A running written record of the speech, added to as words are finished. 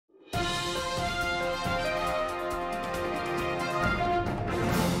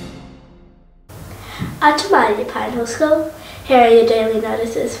Atamaya Pine Hill School. Here are your daily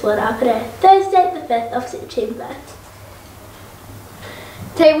notices for Rapide, Thursday the 5th of September.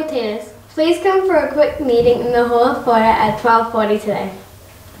 Table tennis. Please come for a quick meeting in the Hall of Fire at 12:40 today.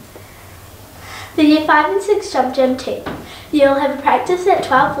 The Year 5 and 6 Jump Gym team. You'll have a practice at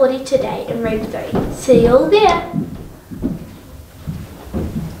 12:40 today in room 3. See you all there.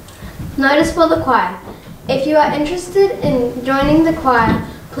 Notice for the choir. If you are interested in joining the choir,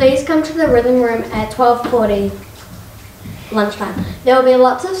 please come to the rhythm room at 12:40 lunchtime. There will be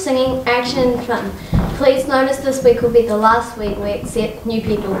lots of singing, action and fun. Please notice this week will be the last week we accept new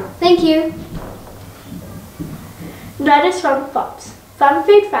people. Thank you. Notice from Fox. Fun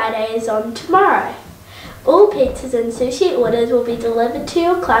Food Friday is on tomorrow. All pizzas and sushi orders will be delivered to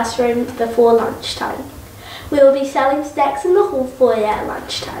your classroom before lunchtime. We will be selling snacks in the hall foyer at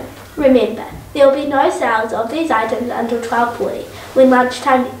lunchtime. Remember, there will be no sales of these items until 12:40 when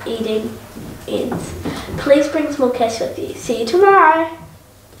lunchtime eating ends. Please bring small cash with you. See you tomorrow.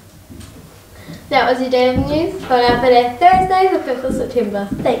 That was your daily news for Rapide, Thursday the 5th of September.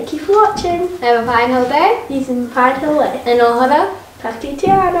 Thank you for watching. Have a fine hill day. Using the Pine Hill Way. And all hora. Taki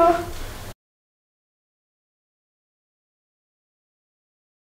te ano.